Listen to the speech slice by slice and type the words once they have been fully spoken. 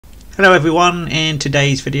Hello everyone, in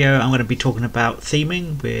today's video I'm going to be talking about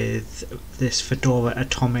theming with this Fedora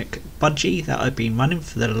Atomic Budgie that I've been running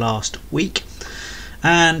for the last week.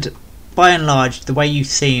 And by and large the way you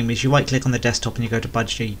theme is you right click on the desktop and you go to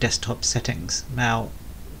Budgie desktop settings. Now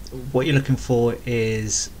what you're looking for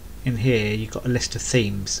is in here you've got a list of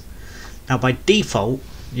themes. Now by default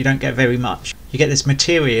you don't get very much. You get this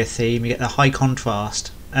Materia theme, you get the high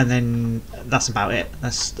contrast, and then that's about it.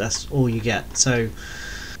 That's all you get. So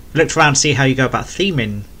I looked around to see how you go about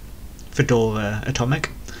theming Fedora Atomic,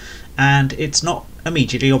 and it's not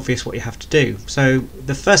immediately obvious what you have to do. So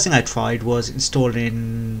the first thing I tried was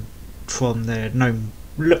installing from the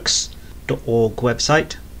gnomelux.org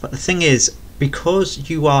website, but the thing is, because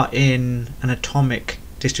you are in an Atomic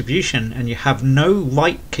distribution and you have no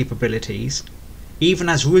write capabilities, even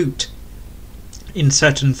as root in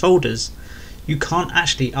certain folders, you can't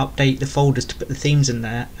actually update the folders to put the themes in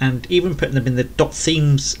there, and even putting them in the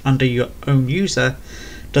 .themes under your own user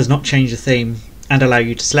does not change the theme and allow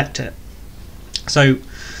you to select it. So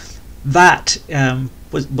that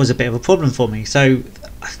was a bit of a problem for me. So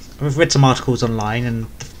I've read some articles online, and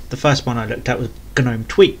the first one I looked at was GNOME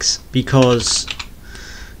tweaks, because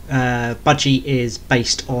Budgie is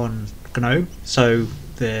based on GNOME, so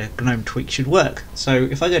the GNOME tweak should work. So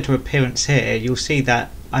if I go to appearance here, you'll see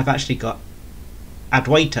that I've actually got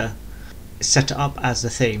Adwaita set up as the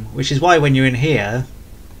theme, which is why when you're in here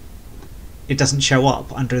it doesn't show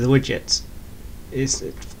up under the widgets.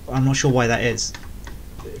 I'm not sure why that is.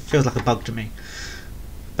 It feels like a bug to me.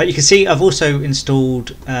 But you can see I've also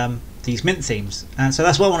installed these Mint themes, and so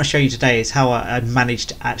that's what I want to show you today, is how I managed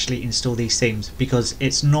to actually install these themes, because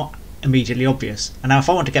it's not immediately obvious. And now if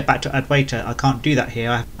I want to get back to Adwaita, I can't do that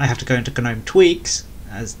here. I have to go into GNOME tweaks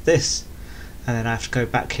as this, and then I have to go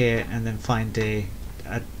back here and then find the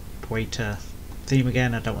Adwaita theme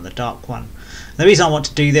again. I don't want the dark one. And the reason I want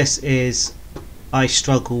to do this is I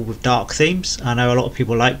struggle with dark themes. I know a lot of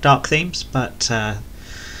people like dark themes, but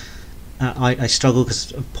I struggle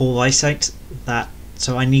because of poor eyesight.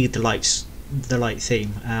 So I need the light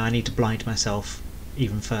theme. I need to blind myself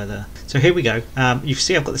even further. So here we go. You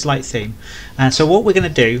see I've got this light theme, and so what we're going to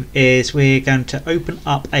do is we're going to open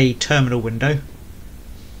up a terminal window.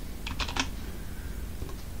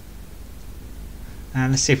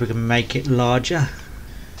 And let's see if we can make it larger.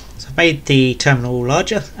 So I've made the terminal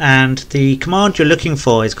larger, and the command you're looking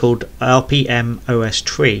for is called rpm-os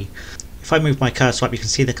tree. If I move my cursor up, you can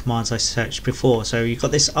see the commands I searched before. So you've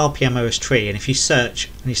got this rpm-os tree, and if you search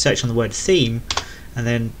on the word theme and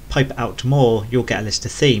then pipe it out to more, you'll get a list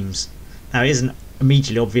of themes. Now it isn't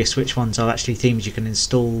immediately obvious which ones are actually themes you can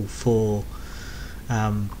install for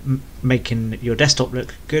making your desktop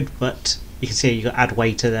look good, but you can see you've got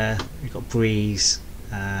Adwaita there, you've got Breeze,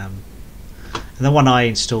 and the one I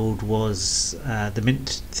installed was the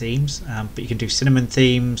Mint themes, but you can do Cinnamon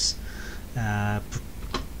themes,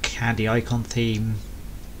 Candy Icon theme,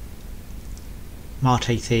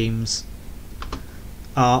 Mate themes,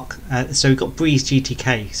 Arc. So we've got Breeze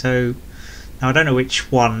GTK. So now I don't know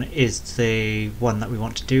which one is the one that we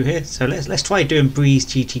want to do here. So let's try doing Breeze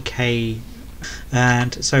GTK.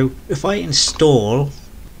 And so if I install,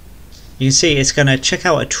 you can see it's going to check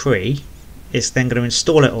out a tree. It's then going to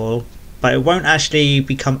install it all, but it won't actually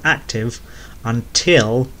become active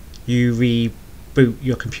until you reboot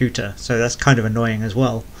your computer. So that's kind of annoying as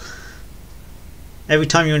well. Every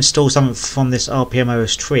time you install something from this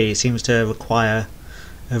rpm-os tree, it seems to require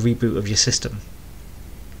a reboot of your system.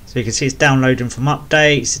 So you can see it's downloading from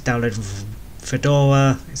updates, it's downloading from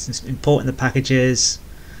Fedora, it's importing the packages,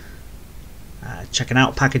 checking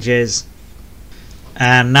out packages,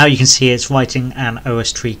 and now you can see it's writing an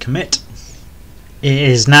OS tree commit. It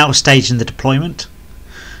is now staging the deployment.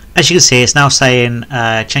 As you can see, it's now saying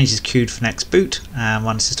changes queued for next boot, and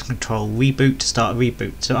run system control reboot to start a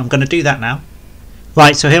reboot. So I'm going to do that now.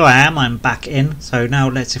 Right, so here I am, I'm back in. So now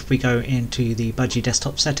if we go into the Budgie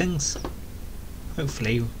desktop settings,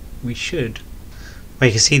 hopefully we should. Well,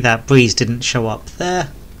 you can see that Breeze didn't show up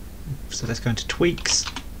there. So let's go into tweaks.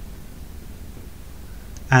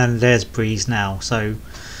 And there's Breeze now. So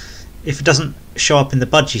if it doesn't show up in the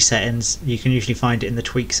Budgie settings, you can usually find it in the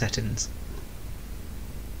tweak settings.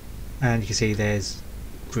 And you can see there's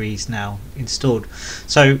Breeze now installed.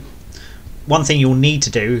 So one thing you'll need to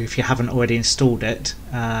do if you haven't already installed it,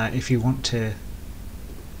 if you want to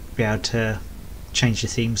be able to change your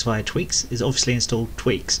themes via tweaks, is obviously install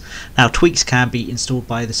tweaks. Now tweaks can be installed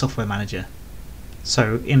by the software manager.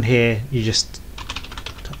 So in here you just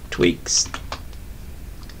type tweaks.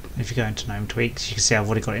 If you go into GNOME tweaks, you can see I've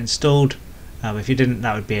already got it installed. If you didn't,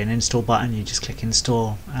 that would be an install button. You just click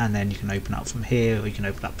install, and then you can open up from here, or you can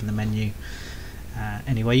open up from the menu,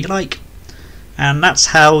 any way you like. And that's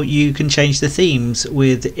how you can change the themes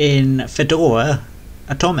within Fedora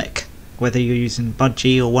Atomic, whether you're using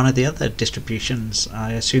Budgie or one of the other distributions.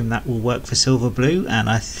 I assume that will work for Silverblue, and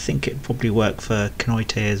I think it'd probably work for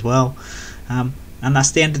Knoite as well. And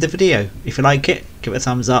that's the end of the video. If you like it, give it a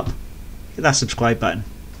thumbs up, hit that subscribe button,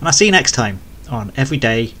 and I'll see you next time on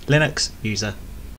Everyday Linux User.